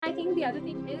I think the other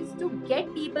thing is to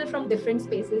get people from different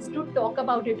spaces to talk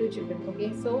about it to children.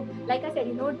 Okay, so like I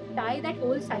said, tie that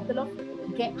whole cycle of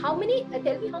how many,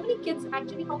 tell me how many kids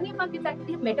actually, how many of our kids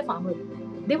actually have met a farmer?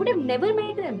 They would have never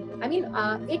met them. I mean,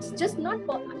 it's just not,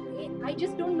 I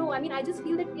just don't know. I mean, I just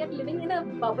feel that we are living in a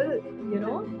bubble,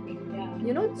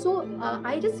 so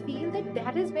I just feel that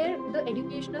that is where the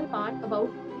educational part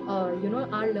about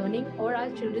our learning or our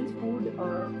children's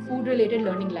food related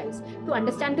learning lies, to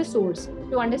understand the source,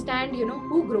 to understand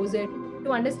who grows it,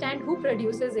 to understand who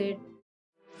produces it.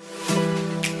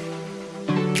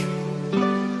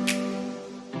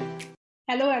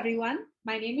 Hello everyone,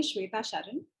 my name is Shweta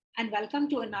Sharan and welcome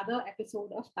to another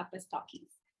episode of Tapas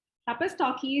Talkies. Tapas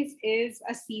Talkies is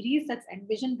a series that's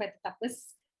envisioned by the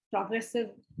Tapas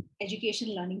Progressive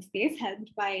Education Learning Space,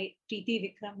 helmed by Preeti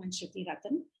Vikram and Shruti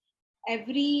Ratan.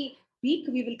 Every week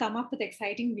we will come up with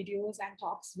exciting videos and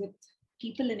talks with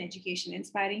people in education,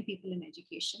 inspiring people in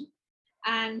education.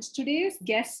 And today's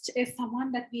guest is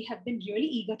someone that we have been really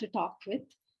eager to talk with.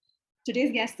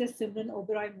 Today's guest is Simran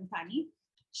Oberoi.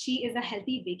 She is a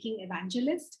healthy baking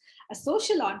evangelist, a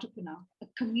social entrepreneur, a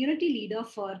community leader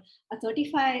for a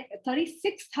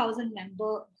 36,000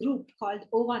 member group called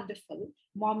Ovenderful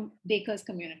Mom Bakers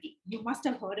Community. You must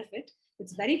have heard of it.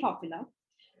 It's very popular.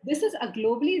 This is a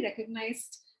globally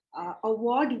recognized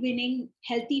award-winning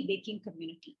healthy baking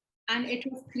community, and it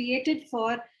was created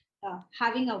for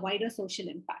having a wider social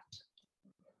impact.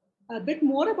 A bit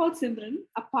more about Simran.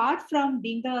 Apart from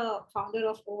being the founder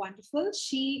of Ovenderful,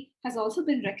 she has also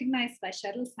been recognized by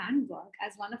Sheryl Sandberg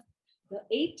as one of the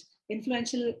 8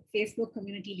 influential Facebook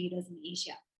community leaders in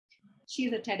Asia. She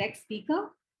is a TEDx speaker,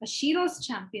 a Shiro's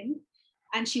champion,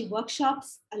 and she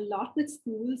workshops a lot with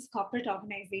schools, corporate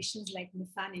organizations like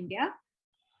Nissan India,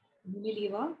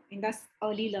 Unilever, Indus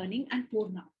Early Learning, and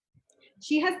Purna.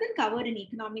 She has been covered in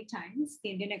Economic Times,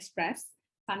 the Indian Express,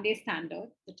 Sunday Standard,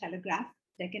 The Telegraph,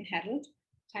 Deccan Herald,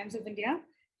 Times of India,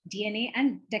 DNA,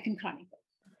 and Deccan Chronicle.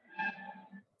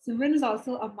 Simran is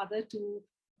also a mother to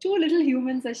 2 little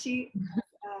humans, as she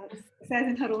says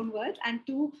in her own words, and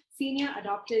 2 senior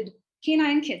adopted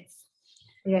canine kids.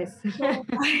 Yes.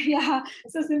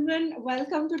 So Simran,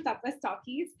 welcome to Tapas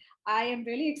Talkies. I am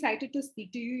really excited to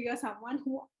speak to you. You're someone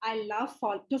who I love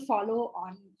to follow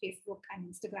on Facebook and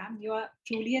Instagram. You are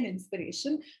truly an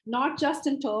inspiration, not just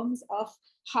in terms of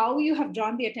how you have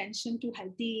drawn the attention to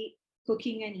healthy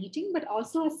cooking and eating, but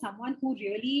also as someone who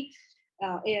really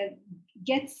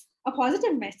gets a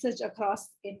positive message across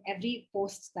in every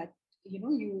post that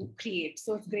you create.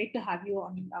 So it's great to have you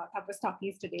on Tapas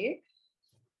Talkies today.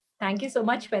 Thank you so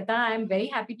much, Shweta. I'm very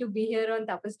happy to be here on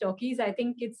Tapas Talkies. I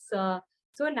think it's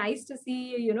so nice to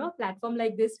see, a platform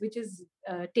like this, which is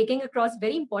taking across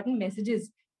very important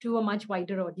messages to a much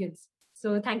wider audience.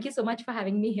 So thank you so much for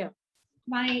having me here.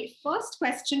 My first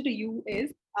question to you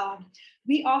is,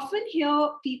 we often hear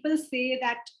people say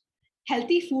that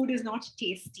healthy food is not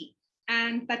tasty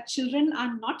and that children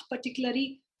are not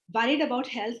particularly worried about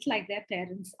health like their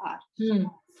parents are.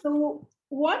 So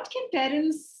what can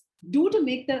parents do to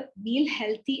make the meal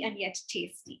healthy and yet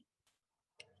tasty?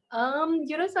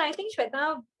 So I think,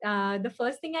 Shweta, the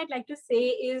first thing I'd like to say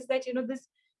is that,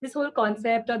 this whole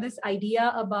concept or this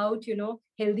idea about,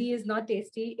 healthy is not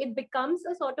tasty, it becomes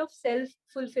a sort of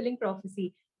self-fulfilling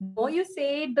prophecy. The more you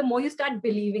say it, the more you start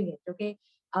believing it. Okay.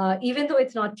 Even though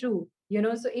it's not true,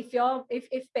 so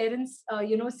if parents,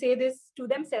 say this to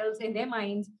themselves in their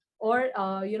minds, or,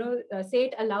 say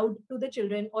it aloud to the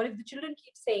children, or if the children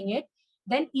keep saying it,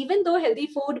 then even though healthy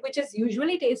food, which is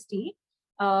usually tasty,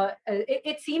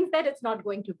 it seems that it's not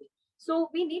going to be. So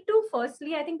we need to,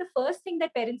 firstly, I think the first thing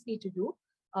that parents need to do,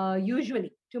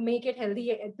 usually to make it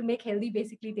healthy, to make healthy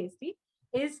basically tasty,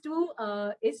 is to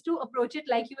approach it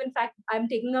like you. In fact, I'm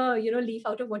taking a leaf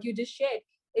out of what you just shared.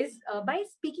 Is by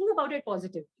speaking about it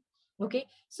positively. Okay,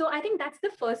 so I think that's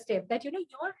the first step. That your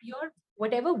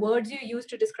whatever words you use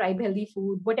to describe healthy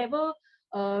food, whatever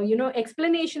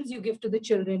explanations you give to the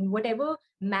children, whatever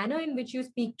manner in which you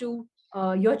speak to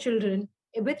your children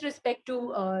with respect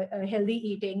to healthy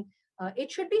eating, it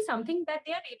should be something that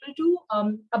they are able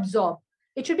to absorb.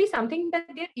 It should be something that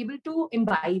they're able to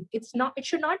imbibe. It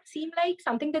should not seem like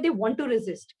something that they want to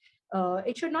resist.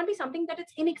 It should not be something that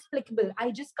it's inexplicable.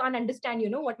 I just can't understand,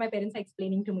 what my parents are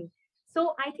explaining to me.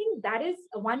 So I think that is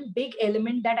one big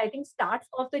element that I think starts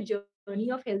off the journey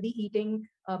of healthy eating,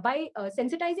 by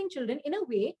sensitizing children in a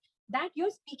way that you're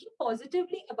speaking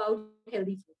positively about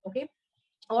healthy food. Okay,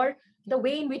 or the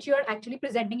way in which you're actually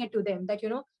presenting it to them, that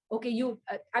okay,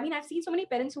 I've seen so many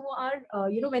parents who are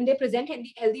when they present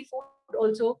healthy food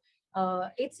also,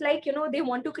 it's like they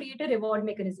want to create a reward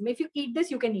mechanism. If you eat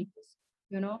this, you can eat this.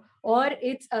 or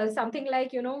it's something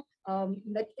like,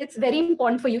 that it's very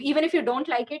important for you. Even if you don't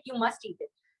like it, you must eat it.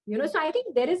 So I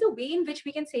think there is a way in which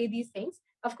we can say these things.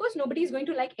 Of course, nobody is going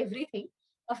to like everything.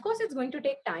 Of course, it's going to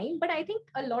take time, but I think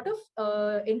a lot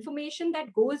of information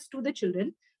that goes to the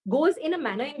children goes in a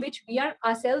manner in which we are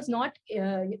ourselves not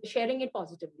sharing it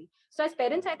positively. So as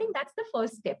parents, I think that's the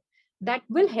first step that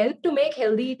will help to make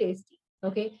healthy tasty.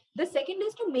 Okay, the second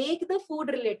is to make the food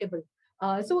relatable.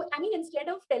 So I mean, instead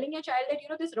of telling your child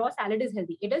that this raw salad is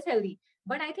healthy, it is healthy.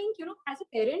 But I think as a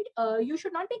parent, you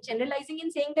should not be generalizing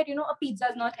and saying that a pizza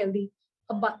is not healthy,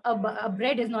 a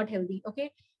bread is not healthy.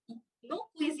 Okay, no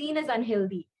cuisine is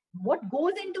unhealthy. What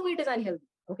goes into it is unhealthy.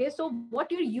 Okay, so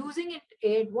what you're using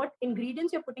it, what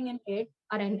ingredients you're putting in it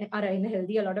are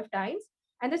unhealthy a lot of times.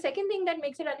 And the second thing that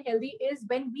makes it unhealthy is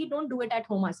when we don't do it at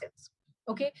home ourselves.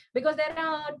 Okay, because there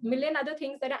are a million other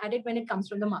things that are added when it comes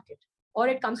from the market or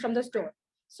it comes from the store.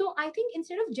 So I think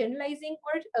instead of generalizing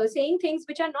or saying things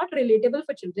which are not relatable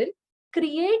for children,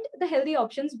 create the healthy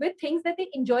options with things that they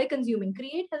enjoy consuming.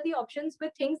 Create healthy options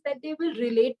with things that they will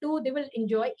relate to, they will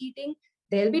enjoy eating.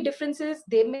 There'll be differences,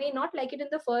 they may not like it in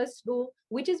the first go,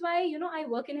 which is why I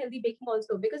work in healthy baking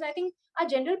also, because I think our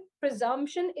general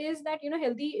presumption is that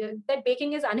healthy that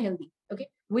baking is unhealthy. Okay,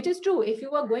 which is true. If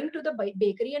you are going to the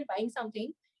bakery and buying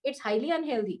something, it's highly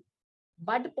unhealthy.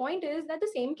 But the point is that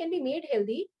the same can be made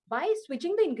healthy by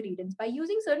switching the ingredients, by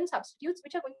using certain substitutes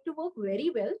which are going to work very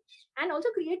well, and also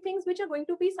create things which are going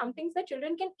to be some things that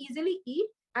children can easily eat,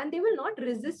 and they will not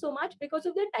resist so much because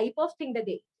of the type of thing that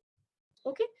they eat.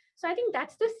 Okay, so I think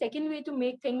that's the second way to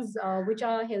make things which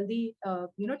are healthy,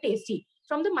 tasty,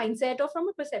 from the mindset or from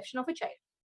a perception of a child.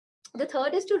 The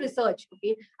third is to research.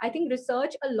 Okay, I think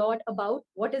research a lot about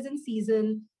what is in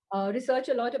season, research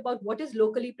a lot about what is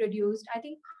locally produced. I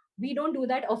think we don't do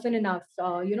that often enough.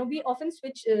 We often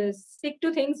stick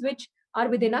to things which are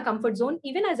within our comfort zone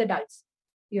even as adults.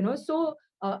 So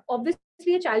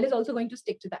obviously a child is also going to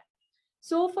stick to that.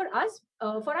 So for us,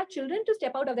 for our children to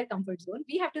step out of their comfort zone,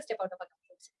 we have to step out of our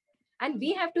comfort zone. And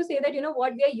we have to say that,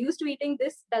 what, we are used to eating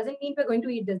this doesn't mean we're going to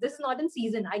eat this. This is not in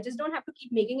season. I just don't have to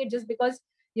keep making it just because,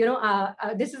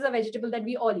 this is a vegetable that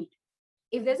we all eat.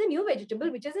 If there's a new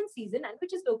vegetable which is in season and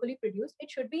which is locally produced,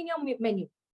 it should be in your menu.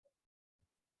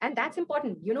 And that's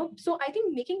important. So I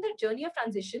think making that journey of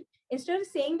transition, instead of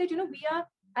saying that, we are,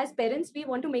 as parents, we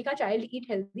want to make our child eat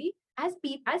healthy,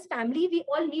 as family, we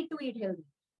all need to eat healthy.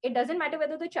 It doesn't matter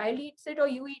whether the child eats it or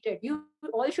you eat it, you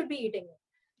all should be eating it.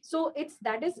 So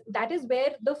that is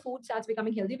where the food starts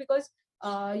becoming healthy. Because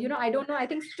I don't know, I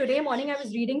think today morning I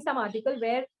was reading some article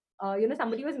where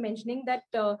somebody was mentioning that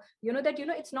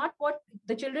it's not what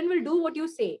the children will do what you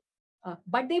say,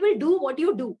 but they will do what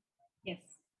you do. Yes.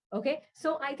 Okay,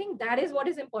 so I think that is what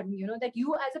is important, that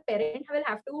you as a parent will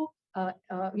have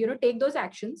to take those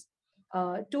actions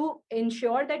to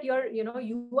ensure that you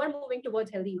are moving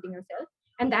towards healthy eating yourself.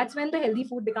 And that's when the healthy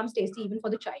food becomes tasty even for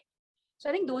the child. So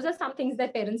I think those are some things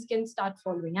that parents can start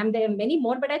following. And there are many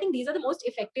more, but I think these are the most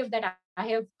effective that I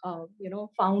have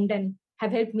found and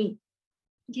have helped me.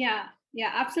 Yeah,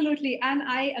 absolutely. And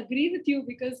I agree with you,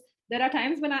 because there are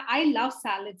times when I love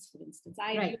salads, for instance.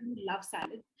 I Right. really love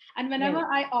salads. And whenever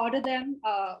Right. I order them,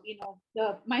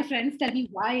 my friends tell me,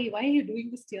 why are you doing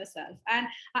this to yourself? And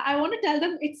I want to tell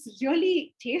them it's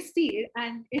really tasty.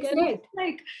 And it's not Correct.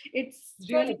 like it's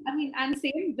really, Correct. I mean, and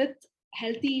same with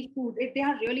healthy food. They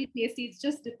are really tasty. It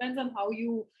just depends on how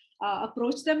you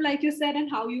approach them, like you said, and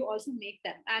how you also make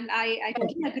them. And I Correct.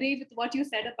 totally agree with what you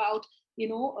said about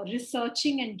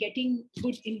researching and getting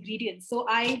good ingredients. So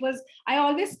I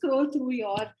always scroll through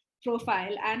your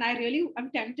profile, and I really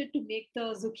am tempted to make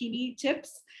the zucchini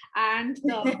chips and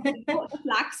the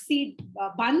flaxseed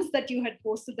buns that you had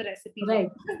posted the recipes of, Right.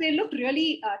 because they look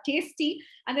really tasty,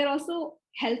 and they're also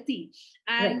healthy.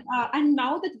 Right. And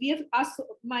now that we have us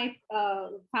my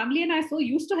family and I so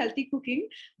used to healthy cooking,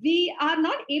 we are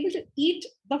not able to eat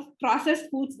the processed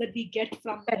foods that we get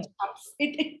from the Correct. shops.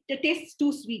 It tastes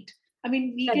too sweet. I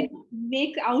mean, we can Correct.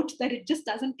 make out that it just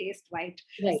doesn't taste right.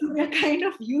 Right. So we're kind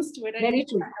of used to it. And Very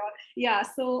true. yeah,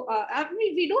 so I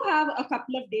mean, we do have a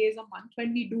couple of days a month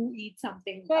when we do eat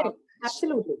something. Correct.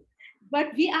 Absolutely.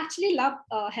 But we actually love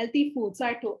healthy food. So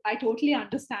I totally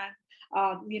understand,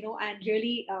 and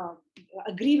really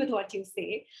agree with what you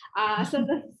say. So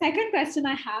the second question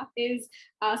I have is,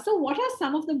 so what are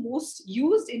some of the most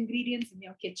used ingredients in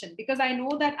your kitchen? Because I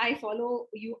know that I follow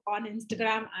you on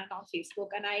Instagram and on Facebook,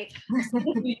 and I see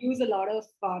that you use a lot of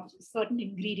certain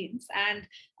ingredients. And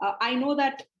I know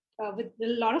that with a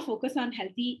lot of focus on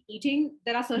healthy eating,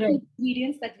 there are Right. certain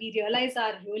ingredients that we realize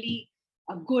are really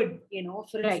good. You know,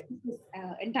 for Right. instance, this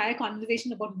entire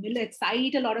conversation about millets. I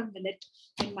eat a lot of millet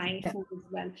in my Yeah. food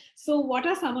as well. So, what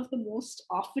are some of the most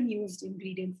often used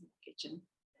ingredients in the kitchen?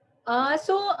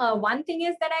 One thing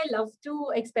is that I love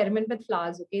to experiment with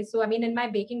flours. Okay. So, I mean, in my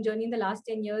baking journey in the last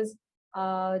 10 years,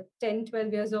 10,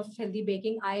 12 years of healthy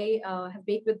baking, I have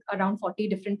baked with around 40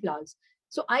 different flours.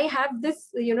 So I have this,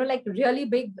 like really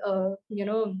big,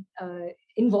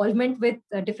 involvement with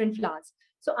different flours.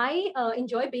 So I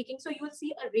enjoy baking. So you'll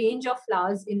see a range of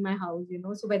flours in my house,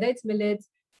 So whether it's millets,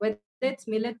 whether it's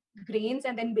millet grains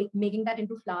and then making that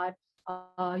into flour,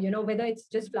 whether it's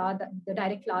just flour, the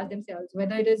direct flours themselves,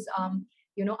 whether it is,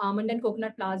 almond and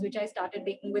coconut flours, which I started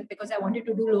baking with because I wanted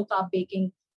to do low carb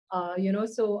baking,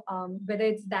 whether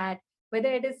it's that, whether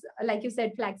it is, like you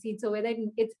said, flaxseed, so whether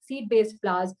it's seed based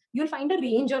flours, you'll find a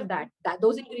range of that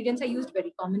those ingredients are used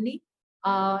very commonly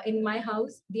in my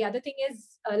house. The other thing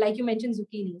is, like you mentioned,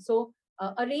 zucchini. So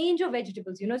a range of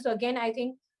vegetables, so again, I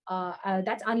think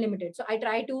that's unlimited. So I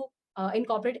try to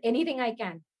incorporate anything I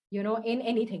can, in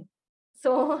anything.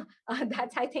 So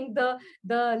that's, I think, the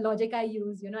logic I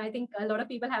use. I think a lot of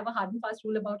people have a hard and fast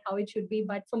rule about how it should be,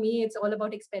 but for me it's all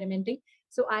about experimenting.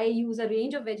 So I use a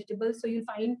range of vegetables. So you'll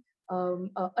find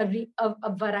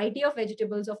a variety of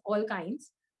vegetables of all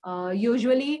kinds,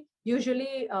 usually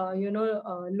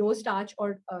low starch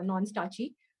or non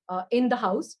starchy, in the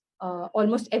house,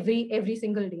 almost every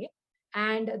single day.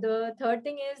 And the third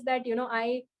thing is that,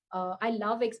 I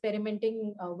love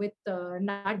experimenting with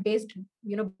nut based,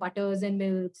 butters and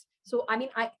milks. So I mean,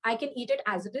 I can eat it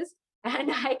as it is,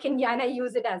 and I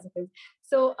use it as it is.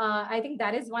 So I think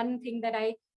that is one thing that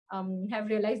I have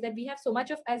realized, that we have so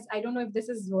much of, as I don't know if this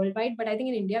is worldwide, but I think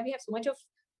in India we have so much of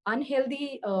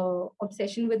unhealthy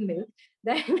obsession with milk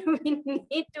that we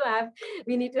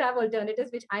need to have alternatives,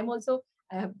 which I'm also,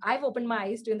 I've opened my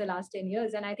eyes to in the last 10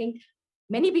 years, and I think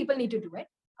many people need to do it.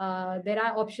 There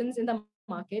are options in the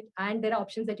market, and there are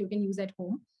options that you can use at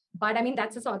home. But I mean,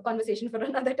 that's a sort of conversation for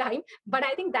another time. But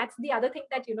I think that's the other thing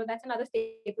that, that's another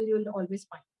staple you'll always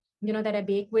find, that I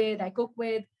bake with, I cook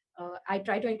with. I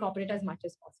try to incorporate as much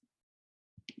as possible.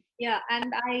 Yeah,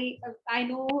 and I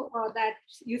know that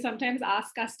you sometimes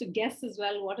ask us to guess as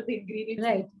well what are the ingredients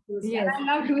Right. used, and Yes. I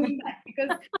love doing that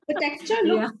because the texture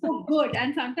Yeah. looks so good,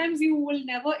 and sometimes you will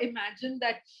never imagine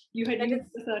that you had That used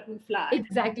is a certain flour.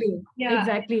 exactly, Yeah,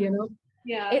 exactly.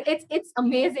 yeah. It's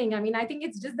amazing. I mean, I think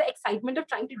it's just the excitement of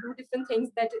trying to do different things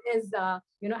that is,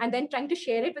 and then trying to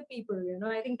share it with people.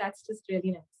 I think that's just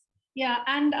really nice. Yeah,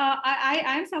 and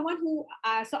I'm someone who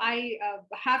so I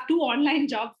have two online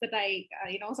jobs that I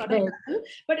sort of Right. juggle.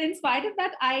 But in spite of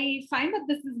that, I find that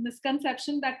this is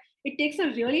misconception that it takes a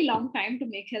really long time to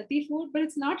make healthy food, but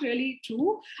it's not really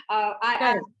true.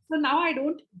 Correct. So now I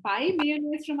don't buy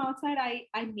mayonnaise from outside.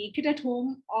 I make it at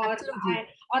home, Absolutely.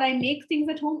 I make things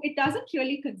at home. It doesn't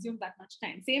really consume that much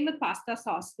time. Same with pasta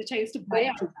sauce, which I used to buy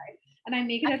Very true. outside, and I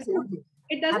make it at home. Absolutely.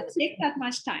 It doesn't take Absolutely. that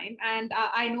much time, and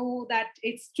I know that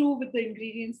it's true with the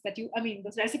ingredients that you, I mean,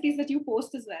 those recipes that you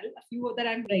post as well, a few that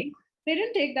I've Right. made, they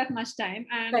didn't take that much time,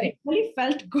 and it Correct. really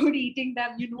felt good eating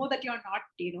them. You know that you're not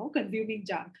consuming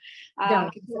junk.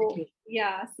 Junk. So Exactly.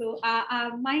 yeah, so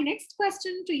my next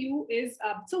question to you is,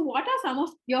 so what are some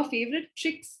of your favorite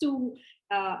tricks to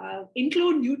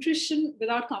include nutrition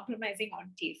without compromising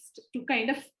on taste, to kind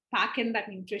of pack in that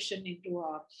nutrition into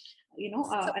a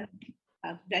So,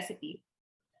 a recipe?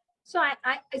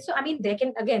 I mean, there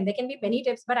can be many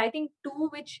tips, but I think two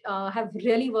which have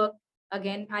really worked,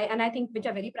 again, I think which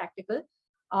are very practical.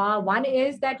 One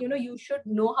is that, you should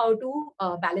know how to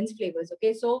balance flavors.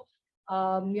 Okay. So,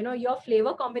 your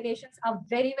flavor combinations are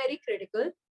very, very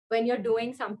critical when you're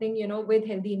doing something, with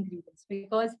healthy ingredients,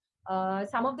 because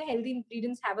some of the healthy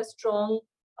ingredients have a strong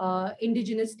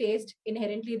indigenous taste.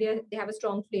 Inherently, they have a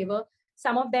strong flavor.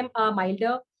 Some of them are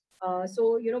milder.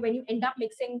 So, when you end up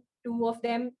mixing two of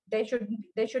them, there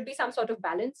should be some sort of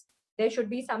balance. There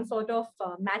should be some sort of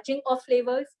matching of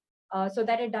flavors, so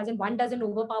that one doesn't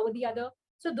overpower the other.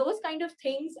 So those kind of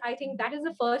things, I think that is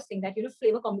the first thing, that,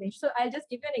 flavor combination. So I'll just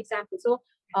give you an example. So,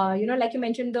 like you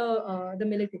mentioned, the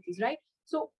millet cookies, right?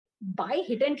 So by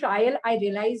hit and trial, I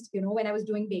realized, when I was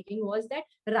doing baking, was that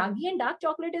ragi and dark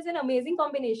chocolate is an amazing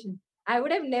combination. I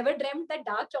would have never dreamt that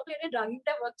dark chocolate and ragi would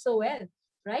have worked so well,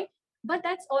 right? But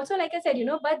that's also, like I said,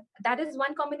 but that is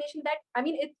one combination that, I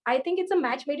mean, I think it's a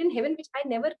match made in heaven, which I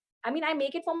never, I mean, I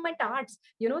make it for my tarts,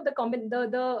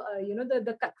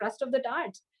 the crust of the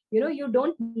tarts. You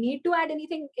don't need to add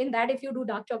anything in that if you do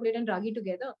dark chocolate and ragi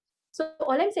together. So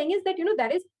all I'm saying is that,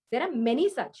 there are many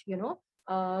such,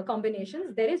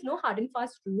 combinations. There is no hard and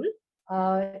fast rule.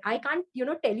 I can't,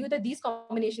 tell you that these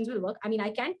combinations will work. I mean,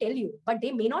 I can tell you, but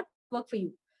they may not work for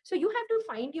you. So you have to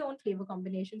find your own flavor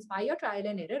combinations by your trial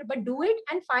and error, but do it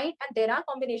and find, and there are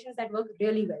combinations that work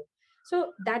really well.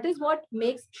 So that is what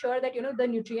makes sure that the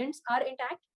nutrients are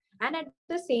intact, and at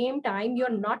the same time you're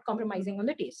not compromising on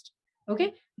the taste.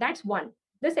 Okay, that's one.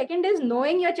 The second is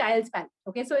knowing your child's palate.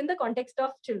 Okay, so in the context of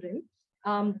children,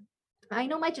 um, I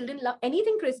know my children love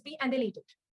anything crispy and they'll eat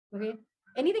it. Okay,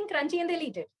 anything crunchy and they'll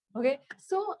eat it. Okay,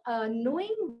 so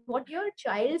knowing what your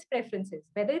child's preference is,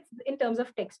 whether it's in terms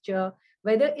of texture,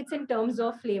 whether it's in terms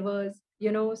of flavors,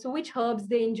 so which herbs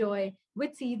they enjoy,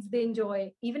 which seeds they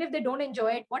enjoy, even if they don't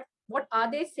enjoy it, what are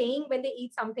they saying when they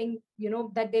eat something,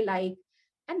 that they like,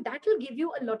 and that will give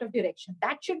you a lot of direction.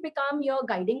 That should become your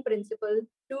guiding principle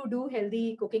to do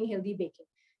healthy cooking, healthy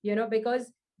baking,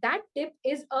 because that tip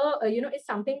is is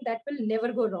something that will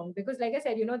never go wrong. Because like I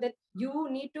said, that you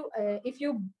need to, if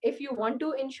you want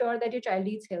to ensure that your child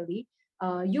eats healthy,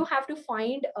 you have to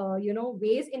find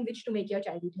ways in which to make your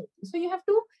child eat healthy. So you have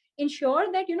to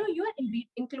ensure that you are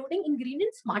including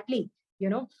ingredients smartly,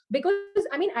 because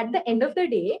I mean, at the end of the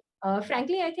day,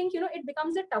 frankly, I think it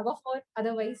becomes a tug of war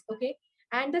otherwise. Okay.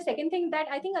 And the second thing that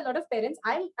I think a lot of parents,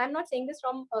 I'm not saying this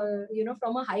from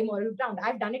from a high moral ground.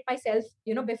 I've done it myself,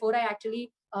 before I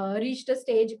actually reached a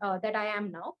stage that I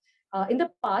am now. In the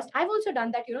past, I've also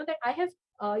done that, that I have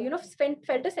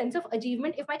felt a sense of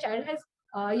achievement if my child has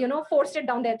forced it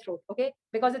down their throat. Okay,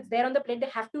 because it's there on the plate, they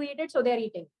have to eat it, so they're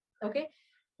eating. Okay,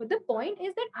 but the point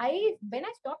is that when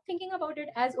I stopped thinking about it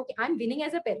as, okay, I'm winning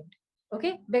as a parent,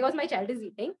 okay, because my child is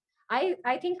eating,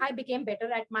 I think I became better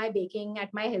at my baking,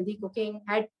 at my healthy cooking,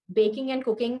 at baking and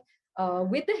cooking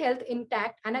with the health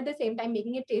intact, and at the same time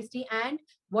making it tasty and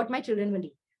what my children will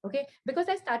eat. Okay, because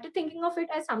I started thinking of it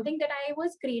as something that I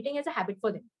was creating as a habit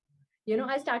for them.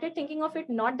 I started thinking of it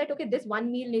not that, okay, this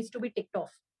one meal needs to be ticked off.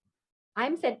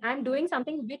 I'm doing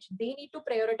something which they need to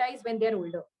prioritize when they're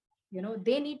older.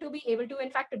 They need to be able to. In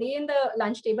fact, today in the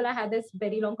lunch table, I had this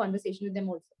very long conversation with them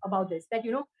also about this. That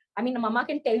I mean, mama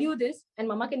can tell you this, and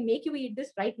mama can make you eat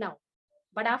this right now.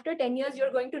 But after 10 years,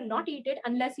 you're going to not eat it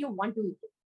unless you want to eat it.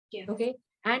 Yes. Okay.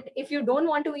 And if you don't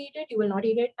want to eat it, you will not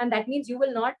eat it, and that means you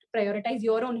will not prioritize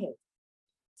your own health.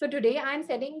 So today I'm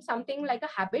setting something like a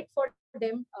habit for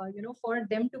them, for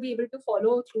them to be able to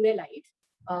follow through their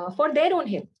lives for their own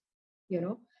health.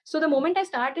 So the moment I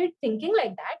started thinking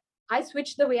like that, I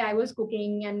switched the way I was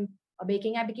cooking and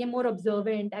baking. I became more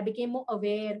observant. I became more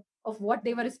aware of what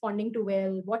they were responding to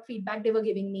well, what feedback they were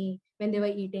giving me when they were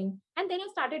eating, and then I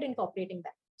started incorporating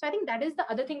that. So I think that is the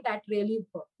other thing that really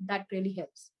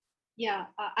helps. Yeah,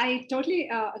 I totally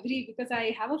agree, because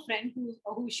I have a friend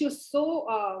who she was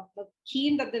so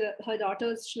keen that her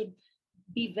daughters should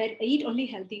eat only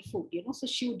healthy food. So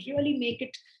she would really make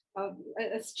it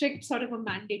a strict sort of a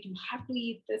mandate. You have to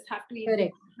eat this, have to eat this.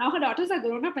 Correct. Now her daughters are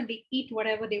grown up and they eat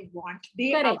whatever they want.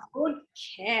 They Correct. don't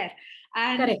care.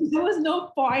 And Correct. there was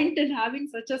no point in having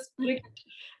such a strict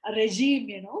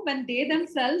regime, when they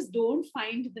themselves don't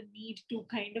find the need to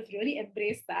kind of really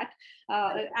embrace that.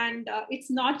 And it's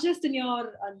not just in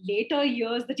your later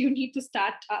years that you need to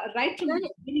start. Right from the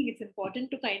beginning, it's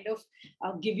important to kind of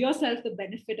give yourself the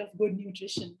benefit of good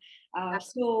nutrition.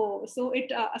 So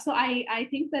I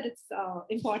think that it's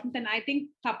important, and I think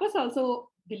Tapas also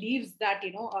believes that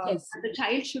Yes. the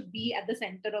child should be at the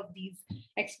center of these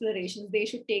explorations. They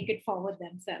should take it forward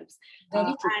themselves.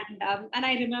 Very true. And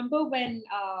I remember when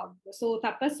so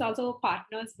Tapas also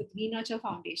partners with We Nurture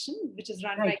Foundation, which is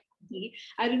run by Gayatri.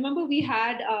 I remember we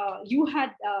had you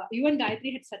and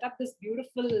Gayatri had set up this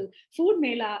beautiful food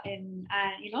mela in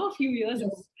a few years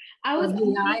ago. I was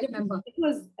I remember. It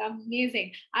was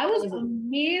amazing. I was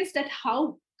amazed at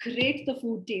how great the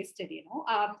food tasted.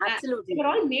 Absolutely. They were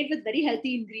all made with very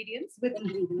healthy ingredients,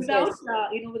 without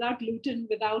without gluten,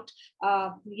 without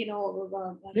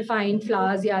refined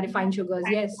flours, refined sugars.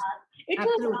 Yes. It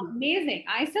was amazing.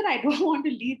 I said, I don't want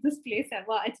to leave this place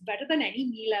ever. It's better than any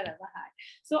meal I've ever had.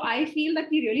 So I feel that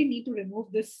we really need to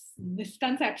remove this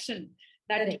misconception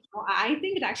that I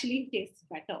think it actually tastes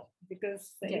better,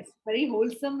 because it's very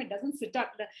wholesome. It doesn't sit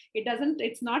up.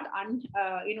 It's not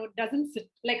it doesn't sit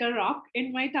like a rock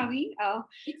in my tummy.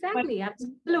 Exactly.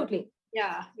 Absolutely.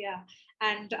 Yeah.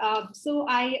 And so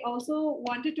I also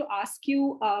wanted to ask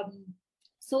you,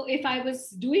 so if I was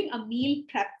doing a meal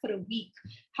prep for a week,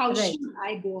 how should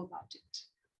I go about it?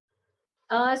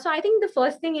 So I think the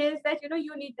first thing is that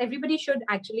everybody should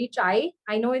actually try.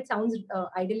 I know it sounds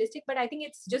idealistic, but I think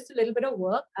it's just a little bit of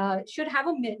work. Should have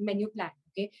a menu plan.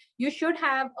 Okay, you should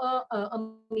have a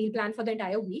meal plan for the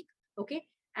entire week. Okay,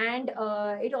 and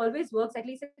it always works. At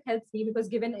least it helps me, because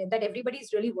given that everybody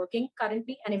is really working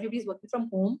currently and everybody is working from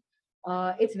home,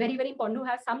 it's very, very important to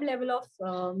have some level of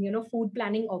food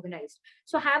planning organized.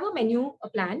 So have a menu, a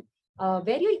plan,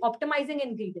 where you're optimizing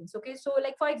ingredients. Okay, so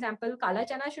like for example, kala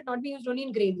chana should not be used only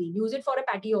in gravy. Use it for a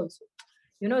patty also.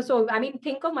 So I mean,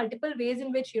 think of multiple ways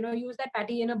in which use that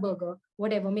patty in a burger,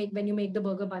 whatever, make when you make the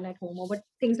burger bun at home or what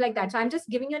things like that. So I'm just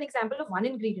giving you an example of one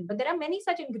ingredient, but there are many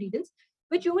such ingredients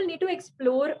which you will need to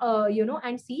explore,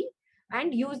 and see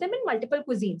and use them in multiple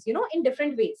cuisines, in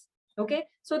different ways. Okay,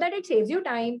 so that it saves you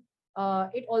time.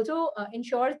 It also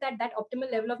ensures that that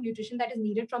optimal level of nutrition that is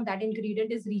needed from that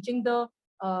ingredient is reaching the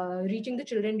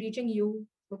children, reaching you.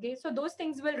 Okay, so those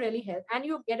things will really help, and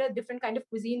you get a different kind of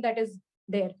cuisine that is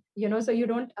there, so you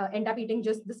don't end up eating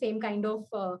just the same kind of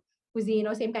cuisine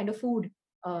or same kind of food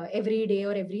every day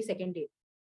or every second day.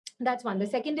 That's one. The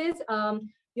second is,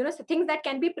 so things that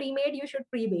can be pre-made, you should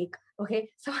pre-bake. Okay,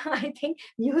 so I think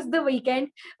use the weekend.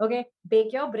 Okay,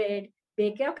 bake your bread,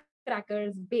 bake your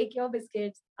crackers, bake your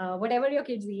biscuits, whatever your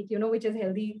kids eat, which is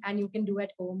healthy and you can do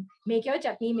at home. Make your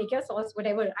chutney, make your sauce,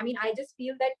 whatever. I mean, I just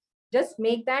feel that just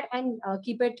make that and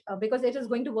keep it, because it is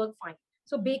going to work fine.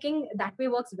 So baking that way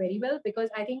works very well, because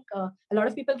I think a lot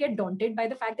of people get daunted by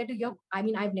the fact that I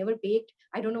mean, I've never baked,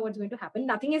 I don't know what's going to happen.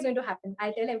 Nothing is going to happen.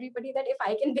 I tell everybody that if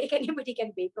I can bake, anybody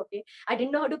can bake. Okay, I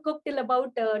didn't know how to cook till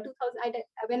about 2000.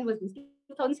 When was this?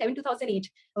 2007, 2008.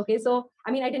 Okay, so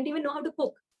I mean, I didn't even know how to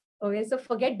cook. Okay, so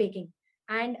forget baking.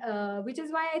 And which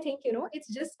is why I think,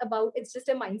 it's just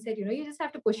a mindset. You just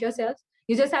have to push yourself.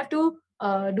 You just have to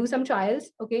do some trials.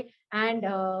 Okay, and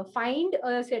find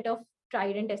a set of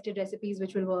tried and tested recipes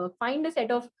which will work. Find a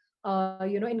set of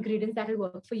ingredients that will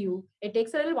work for you. It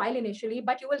takes a little while initially,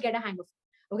 but you will get a hang of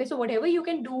it. Okay, so whatever you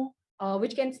can do,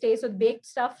 which can stay, so baked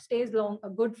stuff stays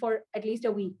good for at least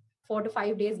a week, 4 to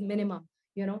 5 days minimum.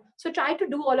 So try to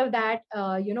do all of that,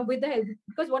 with the help,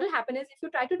 because what will happen is, if you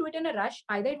try to do it in a rush,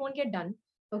 either it won't get done.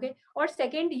 Okay, or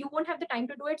second, you won't have the time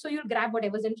to do it, so you'll grab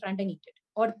whatever's in front and eat it,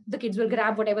 or the kids will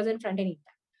grab whatever's in front and eat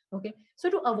that. Okay, so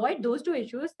to avoid those two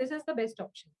issues, this is the best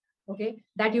option. Okay,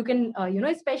 that you can,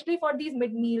 especially for these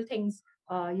mid-meal things,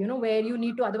 where you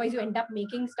need to, otherwise you end up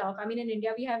making stuff. I mean, in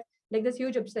India we have like this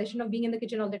huge obsession of being in the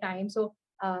kitchen all the time. So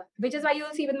which is why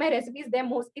you'll see with my recipes, they're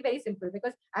mostly very simple,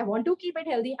 because I want to keep it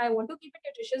healthy, I want to keep it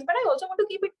nutritious, but I also want to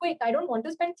keep it quick. I don't want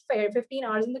to spend 15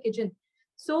 hours in the kitchen.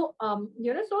 So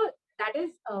so that is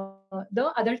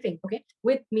the other thing. Okay,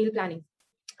 with meal planning.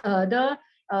 The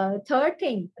third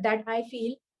thing that I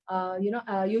feel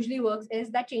usually works is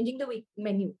that changing the week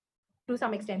menu to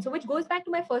some extent. So which goes back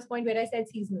to my first point where I said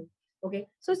seasonal. Okay,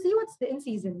 so see what's in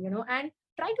season, and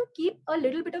try to keep a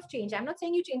little bit of change. I'm not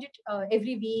saying you change it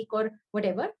every week or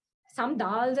whatever. Some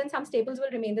dals and some staples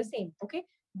will remain the same. Okay,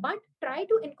 but try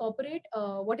to incorporate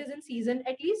what is in season,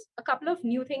 at least a couple of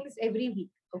new things every week.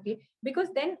 Okay, because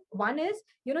then one is,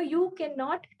 you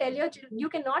cannot tell your you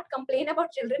cannot complain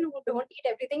about children who don't eat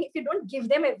everything if you don't give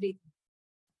them everything,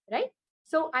 right?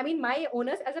 So I mean, my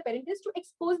onus as a parent is to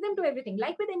expose them to everything,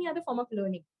 like with any other form of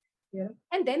learning.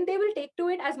 And then they will take to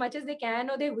it as much as they can,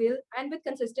 or they will, and with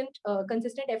consistent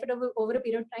effort over a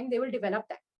period of time, they will develop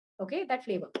that. Okay, that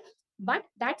flavor. But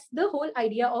that's the whole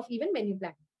idea of even menu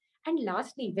planning. And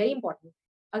lastly, very important,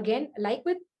 again, like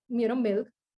with milk,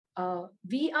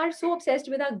 we are so obsessed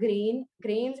with our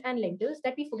grains and lentils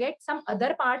that we forget some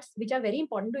other parts which are very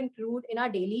important to include in our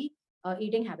daily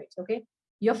eating habits. Okay,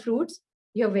 your fruits,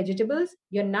 your vegetables,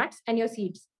 your nuts, and your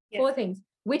seeds. Yes. Four things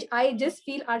which I just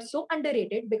feel are so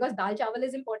underrated, because dal chawal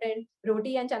is important,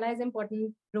 roti and chana is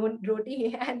important,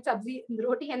 roti and sabzi,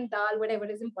 roti and dal, whatever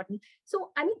is important. So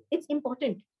I mean, it's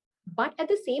important. But at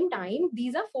the same time,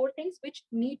 these are four things which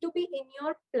need to be in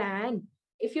your plan.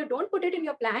 If you don't put it in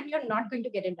your plan, you're not going to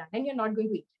get it done and you're not going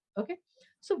to eat. Okay.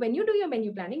 So when you do your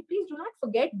menu planning, please do not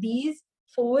forget these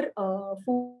four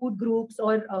food groups,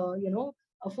 or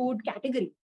a food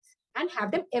category, and have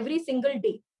them every single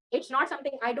day. It's not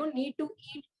something, I don't need to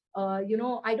eat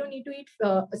I don't need to eat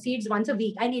seeds once a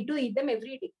week. I need to eat them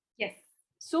every day. Yes.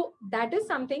 So that is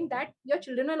something that your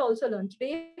children will also learn.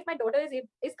 Today, if my daughter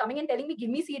is coming and telling me, give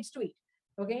me seeds to eat,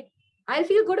 okay, I'll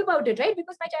feel good about it, right?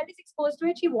 Because my child is exposed to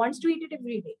it. She wants to eat it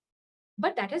every day.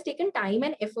 But that has taken time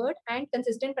and effort and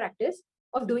consistent practice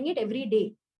of doing it every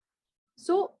day.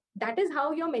 So that is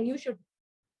how your menu should,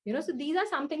 so these are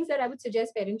some things that I would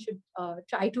suggest parents should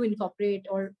try to incorporate,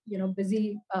 or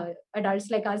busy adults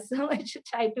like us should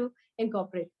try to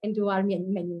incorporate into our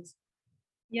menus.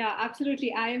 Yeah,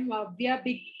 absolutely. We are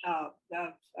big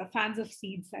fans of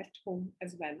seeds at home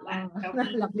as well. And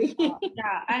lovely.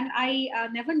 yeah, and I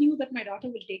never knew that my daughter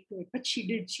will take to it, but she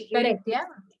did. She really correct. Yeah,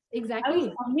 exactly. I was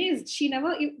amazed. She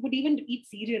never would even eat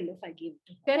cereal if I gave it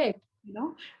to her. Correct. you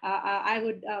know I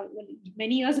would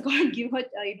many years ago I'd give her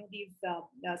these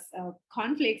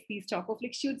cornflakes, these choco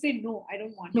flakes. She would say, no, I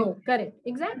don't want it. No, correct.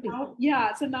 Exactly. Now,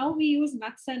 yeah, so now we use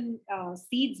nuts and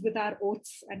seeds with our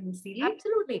oats and muesli,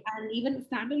 Absolutely. and even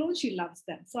standalone, she loves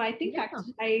them. So I think Yeah,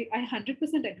 actually I 100%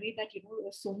 agree that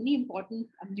so many important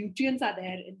nutrients are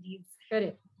there in these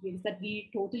correct. meals that we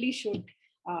totally should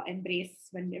embrace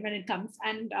when it comes.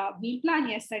 And meal plan,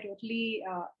 yes, I totally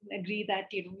agree that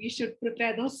we should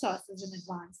prepare those sauces in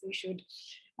advance. We should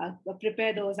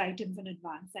prepare those items in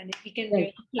advance, and if we can Right.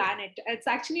 really plan it, it's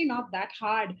actually not that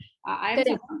hard. I am Correct.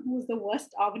 someone who's the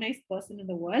worst organized person in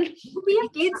the world. We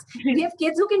have kids. We have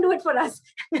kids who can do it for us.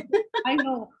 I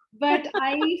know, but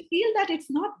I feel that it's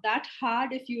not that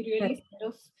hard if you really Correct.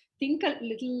 sort of think a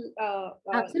little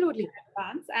Absolutely. in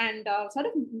advance and sort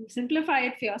of simplify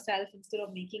it for yourself instead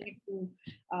of making it too,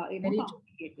 Very true.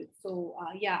 complicated. So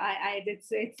yeah,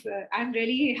 it's I'm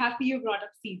really happy you brought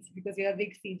up seeds because you're a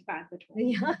big seed fan at home.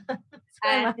 Yeah. So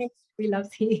am And I. We love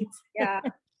seeds. yeah,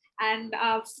 and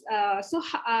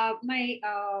my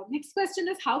next question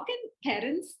is, how can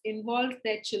parents involve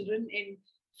their children in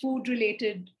food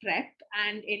related prep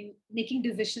and in making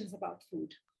decisions about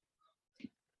food?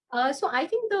 So I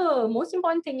think the most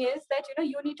important thing is that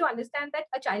you need to understand that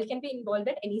a child can be involved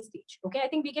at any stage. Okay, I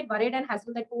think we get worried and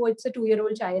hassle that, oh, it's a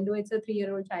 2-year-old child, oh, it's a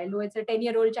 3-year-old child, oh, it's a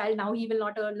 10-year-old child. Now he will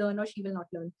not learn or she will not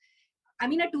learn. I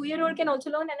mean, a 2-year-old can also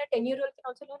learn, and a 10-year-old can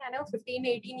also learn, and a 15,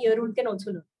 18-year-old can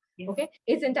also learn. Yes. Okay,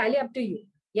 it's entirely up to you.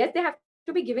 Yes, they have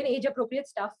to be given age appropriate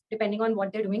stuff depending on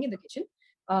what they're doing in the kitchen.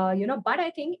 But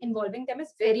I think involving them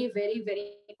is very, very,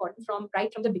 very important from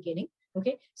right from the beginning.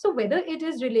 Okay, so whether it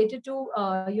is related to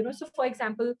so for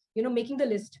example, making the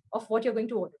list of what you're going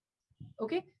to order,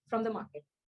 okay, from the market,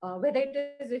 whether it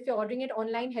is if you're ordering it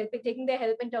online, helping taking their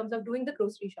help in terms of doing the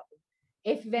grocery shopping,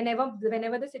 if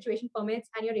whenever the situation permits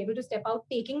and you're able to step out,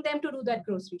 taking them to do that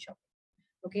grocery shopping.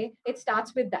 Okay, it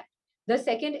starts with that. The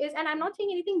second is, and I'm not saying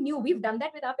anything new, we've done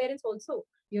that with our parents also,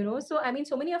 so I mean,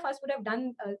 so many of us would have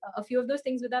done a few of those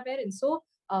things with our parents. So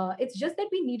it's just that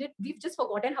we've just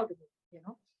forgotten how to do it,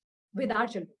 with our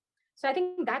children. So I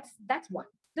think that's one.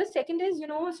 The second is,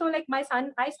 so like my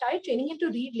son, I started training him to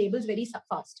read labels very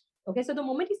fast. Okay, so the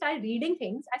moment he started reading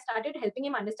things, I started helping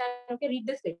him understand, okay, read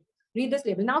this label, read this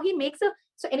label. Now he makes a,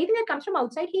 so anything that comes from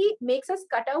outside, he makes us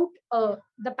cut out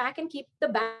the pack and keep the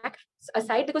back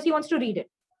aside because he wants to read it.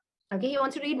 Okay, he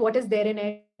wants to read what is there in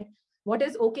it, what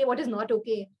is okay, what is not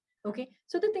okay. Okay,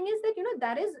 so the thing is that,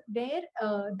 that is where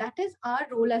that is our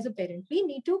role as a parent. We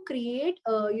need to create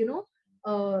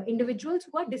individuals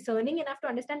who are discerning enough to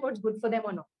understand what's good for them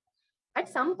or not. At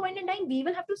some point in time, we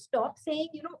will have to stop saying,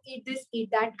 eat this, eat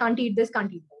that, can't eat this,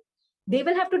 can't eat that. They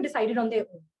will have to decide it on their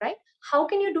own, right? How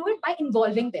can you do it? By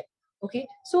involving them. Okay,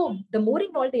 so the more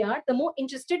involved they are, the more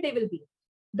interested they will be.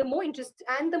 The more interest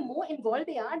and the more involved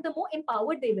they are, the more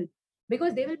empowered they will be,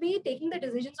 because they will be taking the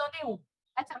decisions on their own.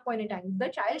 At some point in time, the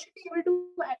child should be able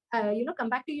to come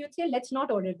back to you and say, let's not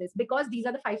order this because these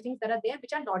are the 5 things that are there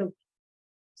which are not okay.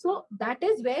 So that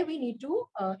is where we need to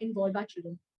involve our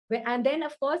children. And then,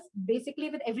 of course, basically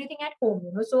with everything at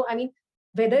home, so I mean,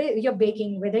 whether you're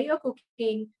baking, whether you're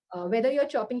cooking, whether you're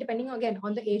chopping, depending again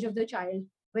on the age of the child,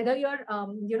 whether you're,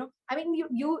 I mean,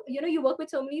 you work with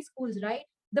so many schools, right?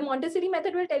 The Montessori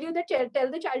method will tell you that tell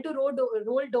the child to roll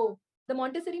dough. The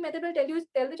Montessori method will tell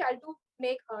the child to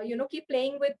make, keep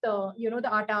playing with, the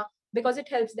atta because it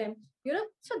helps them.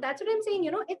 So that's what I'm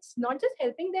saying. It's not just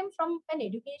helping them from an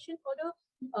education or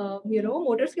the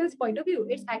motor skills point of view.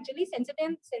 It's actually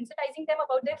sensitizing them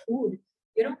about their food.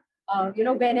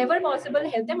 Whenever possible,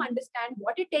 help them understand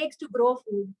what it takes to grow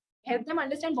food. Help them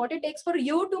understand what it takes for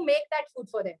you to make that food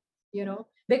for them.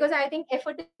 Because I think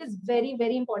effort is very,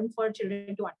 very important for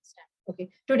children to understand. Okay,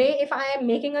 today if I am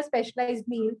making a specialized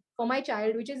meal for my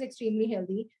child which is extremely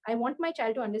healthy, I want my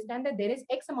child to understand that there is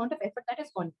X amount of effort that has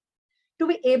gone to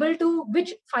be able to,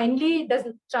 which finally does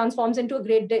transforms into a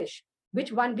great dish,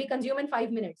 which one we consume in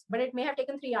 5 minutes, but it may have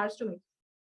taken 3 hours to make.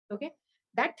 Okay,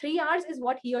 that 3 hours is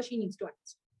what he or she needs to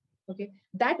understand. Okay,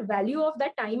 that value of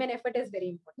that time and effort is very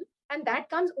important, and that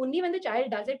comes only when the child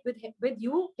does it with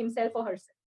you, himself or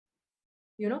herself.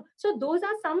 So those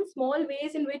are some small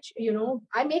ways in which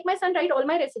I make my son write all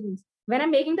my recipes. When I'm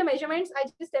making the measurements, I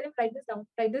just tell him, write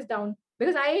this down,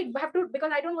 because I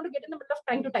don't want to get in the middle of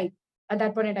trying to type at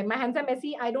that point in time. My hands are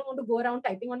messy. I don't want to go around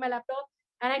typing on my laptop,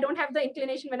 and I don't have the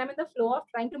inclination when I'm in the flow of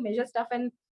trying to measure stuff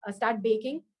and start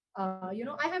baking.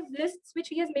 I have lists which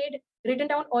he has made, written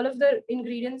down all of the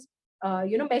ingredients,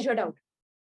 measured out.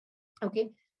 Okay,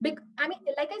 I mean,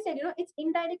 like I said, it's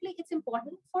indirectly, it's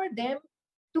important for them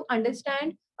to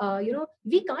understand.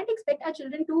 We can't expect our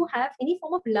children to have any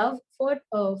form of love for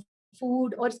food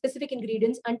food or specific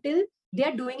ingredients until they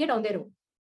are doing it on their own,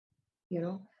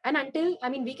 and until, I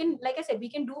mean, we can, like I said, we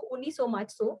can do only so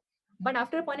much, but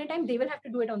after a point in time they will have to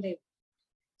do it on their own.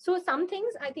 So some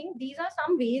things, I think these are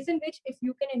some ways in which if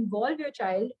you can involve your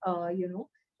child,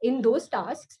 in those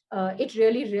tasks, it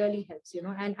really, really helps,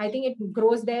 and I think it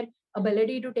grows their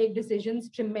ability to take decisions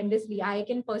tremendously. I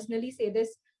can personally say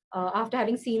this, after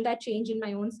having seen that change in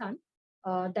my own son,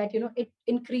 that, it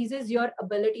increases your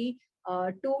ability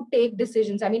to take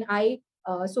decisions. I mean, I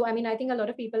think a lot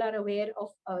of people are aware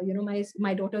of,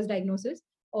 my daughter's diagnosis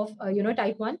of,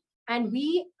 type 1. And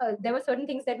there were certain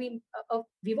things that we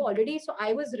were already, so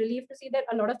I was relieved to see that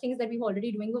a lot of things that we were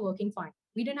already doing were working fine.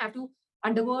 We didn't have to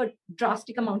undergo a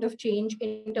drastic amount of change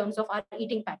in terms of our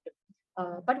eating pattern.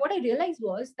 But what I realized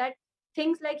was that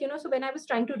things like, so when I was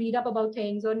trying to read up about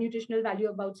things or nutritional value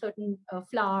about certain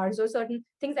flours or certain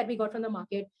things that we got from the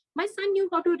market, my son knew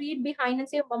how to read behind and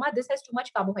say, Mama, this has too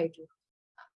much carbohydrate.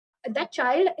 That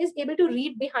child is able to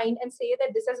read behind and say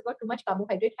that this has got too much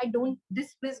carbohydrate.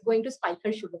 This is going to spike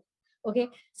her sugar. Okay.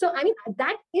 So, I mean,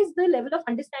 that is the level of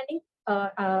understanding,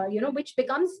 which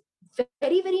becomes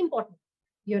very, very important,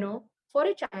 for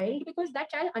a child, because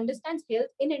that child understands health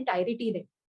in entirety then.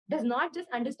 Does not just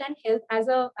understand health as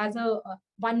a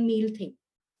one meal thing,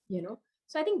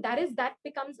 So I think that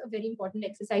becomes a very important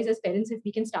exercise as parents if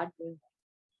we can start doing that.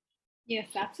 Yes,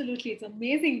 absolutely. It's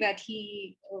amazing that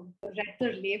he read the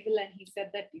label and he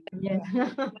said that. Yeah.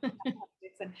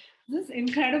 This is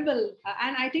incredible.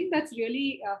 And I think that's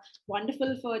really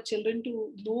wonderful for children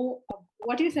to know.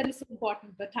 What you said is so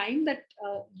important. The time that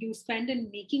you spend in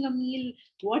making a meal,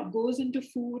 what goes into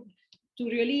food, to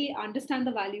really understand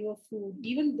the value of food,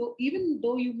 even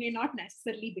though you may not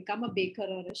necessarily become a baker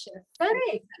or a chef.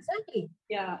 Correct, exactly.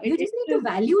 Yeah, you just need to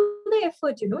value the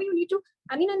effort, you need to,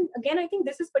 I mean, and again, I think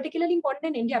this is particularly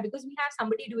important in India because we have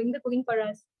somebody doing the cooking for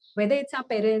us, whether it's our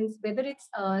parents, whether it's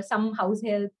some house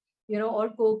help, or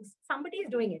cooks, somebody is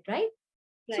doing it, right?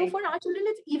 So for our children,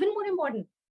 it's even more important,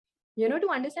 to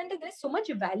understand that there's so much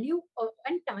value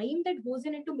and time that goes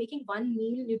into making one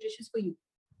meal nutritious for you,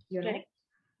 Right.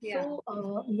 Yeah.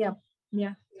 So, yeah.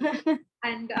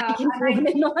 And I can go on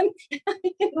and on.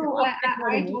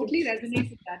 I totally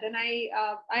resonate with that, and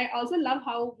I also love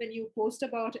how when you post a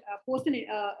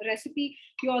recipe,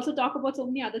 you also talk about so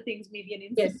many other things. Maybe an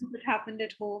incident that happened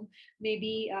at home,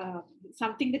 maybe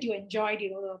something that you enjoyed.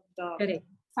 The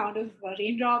sound of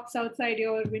raindrops outside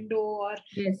your window, or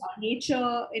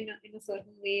nature in a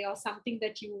certain way, or something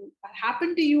that you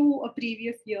happened to you a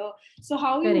previous year. So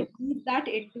how you weave that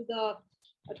into the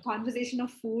conversation of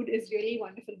food is really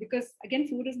wonderful, because again,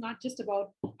 food is not just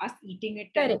about us eating it.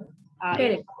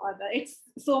 It's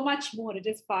so much more. It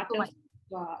is part of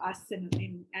us, and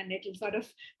it will sort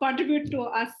of contribute to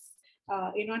us,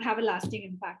 and have a lasting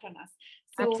impact on us.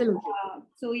 So,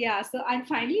 absolutely. And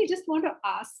finally, I just want to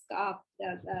ask,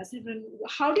 Simran,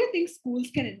 how do you think schools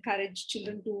can encourage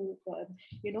children to,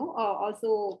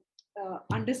 also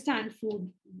understand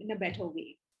food in a better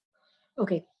way?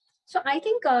 Okay. So I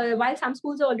think while some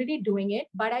schools are already doing it,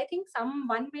 but I think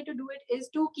one way to do it is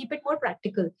to keep it more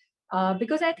practical.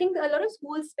 Because I think a lot of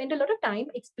schools spend a lot of time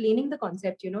explaining the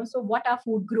concept, so what are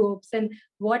food groups and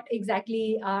what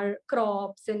exactly are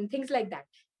crops and things like that.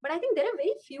 But I think there are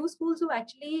very few schools who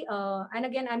actually, and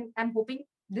again, I'm hoping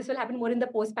this will happen more in the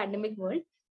post-pandemic world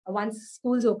once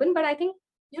schools open. But I think,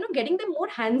 getting them more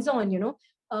hands-on,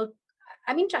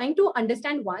 I mean, trying to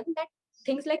understand that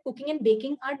things like cooking and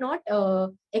baking are not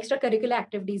extracurricular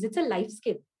activities. It's a life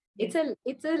skill.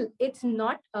 It's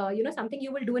not something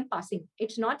you will do in passing.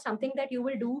 It's not something that you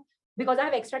will do because I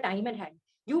have extra time at hand.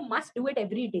 You must do it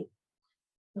every day.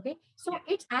 Okay, so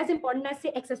it's as important as,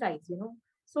 say, exercise.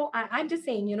 So I'm just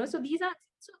saying, so these are,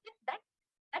 so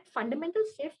that fundamental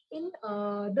shift in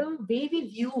the way we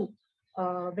view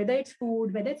whether it's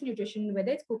food, whether it's nutrition,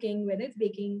 whether it's cooking, whether it's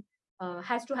baking,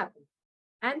 has to happen.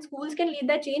 And schools can lead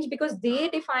that change because they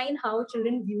define how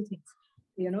children view things.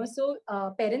 So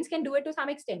parents can do it to some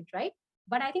extent, right?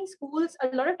 But I think schools,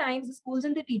 a lot of times the schools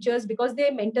and the teachers, because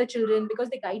they mentor children, because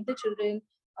they guide the children,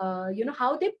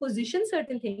 how they position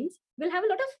certain things will have a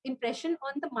lot of impression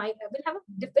on the mind, will have a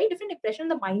very different impression on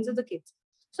the minds of the kids.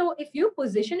 So if you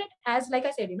position it as, like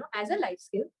I said, as a life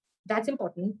skill, that's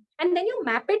important. And then you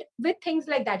map it with things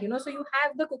like that, so you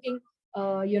have the cooking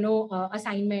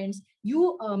assignments.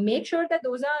 You make sure that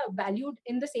those are valued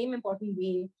in the same important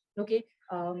way. Okay.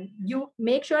 You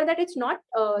make sure that it's not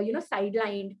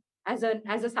sidelined as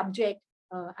a subject,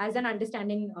 as an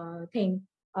understanding thing.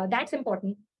 That's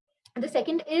important. And the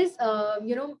second is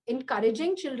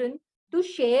encouraging children to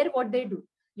share what they do.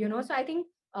 So I think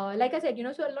like I said,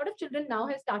 so a lot of children now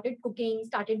have started cooking,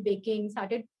 started baking,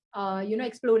 started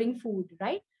exploring food,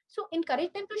 right? So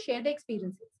encourage them to share their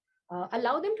experiences,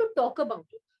 allow them to talk about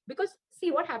it. Because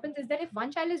see, what happens is that if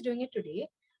one child is doing it today,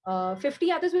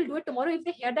 50 others will do it tomorrow if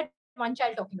they hear that one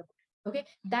child talking about it. Okay,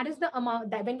 that is the amount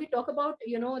that when we talk about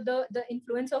the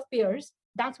influence of peers,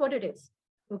 that's what it is.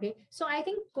 Okay, so I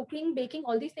think cooking, baking,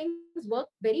 all these things work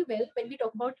very well when we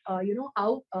talk about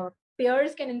how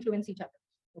peers can influence each other.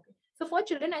 Okay, so for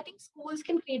children, I think schools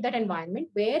can create that environment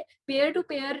where peer to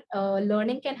peer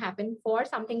learning can happen for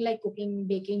something like cooking,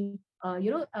 baking,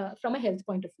 from a health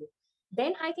point of view.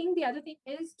 Then I think the other thing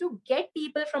is to get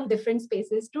people from different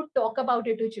spaces to talk about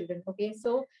it to children. Okay,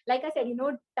 so like I said,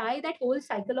 tie that whole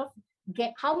cycle of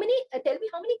get how many tell me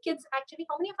how many kids actually,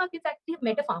 how many of our kids actually have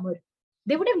met a farmer?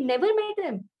 They would have never met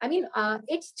them. I mean,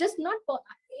 it's just not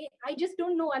I just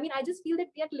don't know. I mean, I just feel that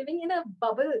we are living in a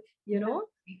bubble, you know.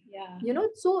 Yeah.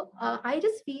 So I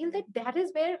just feel that that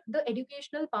is where the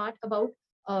educational part about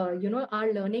our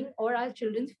learning or our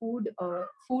children's food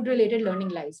related learning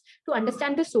lies. To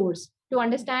understand the source, to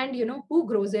understand who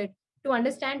grows it, to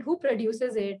understand who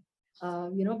produces it.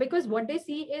 Because what they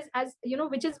see is, as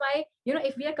which is why,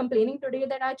 if we are complaining today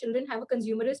that our children have a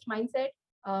consumerist mindset,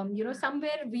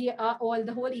 somewhere we are all,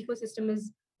 the whole ecosystem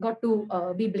is got to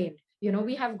be blamed.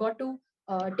 We have got to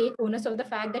take onus of the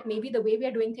fact that maybe the way we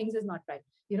are doing things is not right.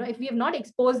 If we have not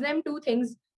exposed them to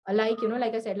things like,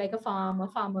 like I said, like a farmer,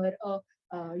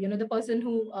 the person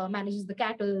who manages the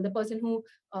cattle, the person who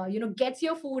gets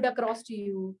your food across to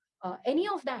you, any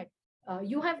of that,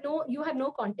 you have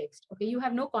no context. Okay, you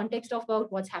have no context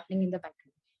about what's happening in the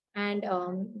background. And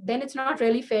then it's not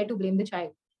really fair to blame the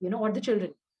child, or the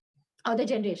children, or the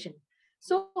generation.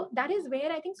 So that is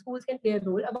where I think schools can play a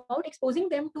role about exposing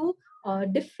them to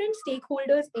different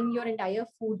stakeholders in your entire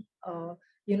food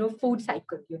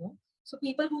cycle. So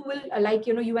people who will, like,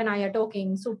 you and I are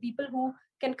talking, so people who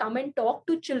can come and talk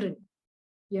to children,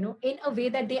 in a way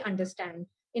that they understand,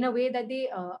 in a way that they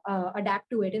adapt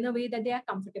to it, in a way that they are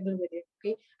comfortable with it.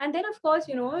 Okay, and then of course,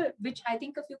 which I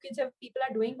think a few kids have people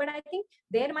are doing, but I think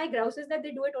there my grouse is that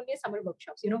they do it only as summer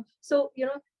workshops. So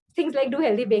things like do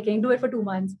healthy baking, do it for 2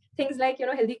 months. Things like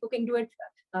healthy cooking, do it,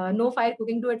 no fire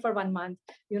cooking, do it for 1 month.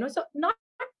 So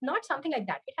not something like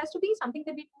that. It has to be something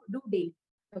that we do daily.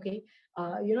 Okay,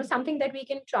 something that we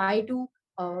can try to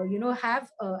have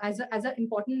as an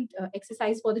important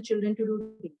exercise for the children to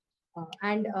do daily.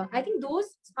 And I think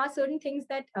those are certain things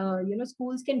that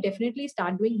schools can definitely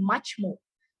start doing much more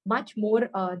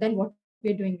than what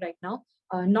we're doing right now.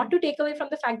 Not to take away from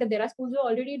the fact that there are schools who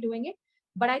are already doing it,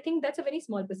 but I think that's a very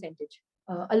small percentage.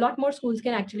 A lot more schools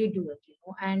can actually do it,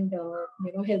 and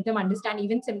help them understand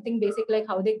even something basic like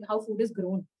how food is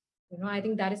grown. I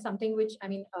think that is something which, I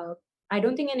mean, I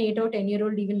don't think an 8 or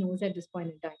 10-year-old even knows at this point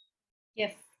in time.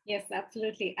 Yes, yes,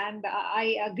 absolutely. And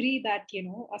I agree that,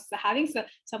 having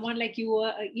someone like you,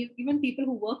 even people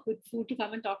who work with food to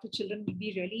come and talk to children would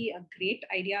be really a great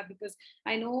idea, because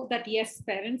I know that, yes,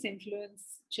 parents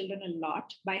influence children a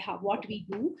lot by what we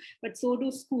do, but so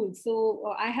do schools.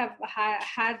 So I have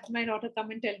had my daughter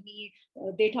come and tell me,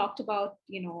 they talked about,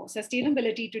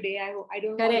 sustainability today. I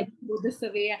don't want Correct. to do this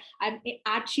away.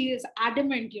 She is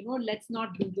adamant, let's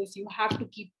not do this. You have to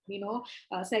keep,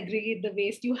 segregate the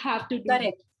waste. You have to do this.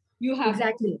 Correct. You have to.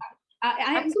 Exactly. I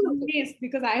am Absolutely. amazed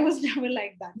because I was never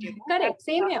like that, And, Correct.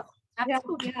 Same here. yeah,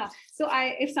 Absolutely. yeah. So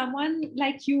if someone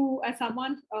like you,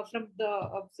 someone from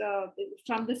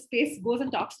the space goes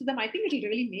and talks to them, I think it'll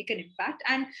really make an impact,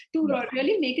 and to Yes.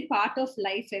 really make it part of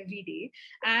life every day,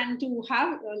 and to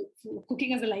have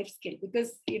cooking as a life skill.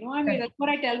 Because I mean, Correct. that's what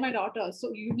I tell my daughter.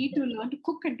 So you need to learn to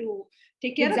cook and to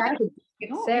take care of that. Exactly.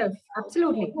 Self.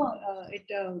 Absolutely.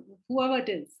 Whoever it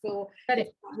is. So it's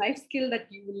Correct. a life skill that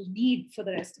you will need for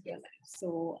the rest of your life.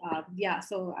 So yeah,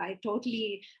 so I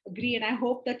totally agree, and I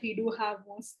hope that we do have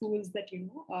more schools that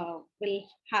will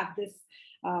have this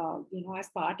as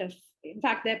part of. In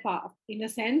fact, they're part, in a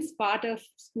sense, part of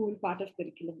school, part of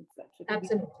curriculum itself. It would be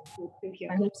Absolutely. good to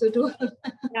hear. I hope so too.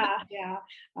 Yeah, yeah.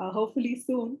 Hopefully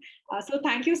soon. So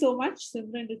thank you so much,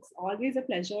 Simran. It's always a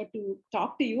pleasure to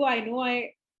talk to you. I know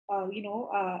I,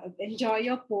 enjoy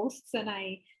your posts, and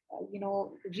I,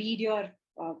 read your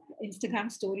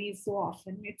Instagram stories so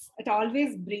often. It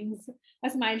always brings a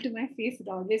smile to my face. It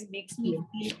always makes me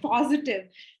feel positive.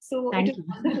 So it Thank is you.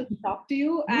 wonderful to talk to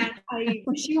you, and I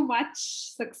wish you much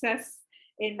success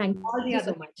in Thank all the you other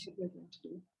so things much. that you're going to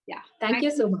do. Yeah. Thank Thank you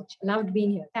you. so much. Loved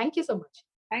being here. Thank you so much.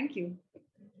 Thank you.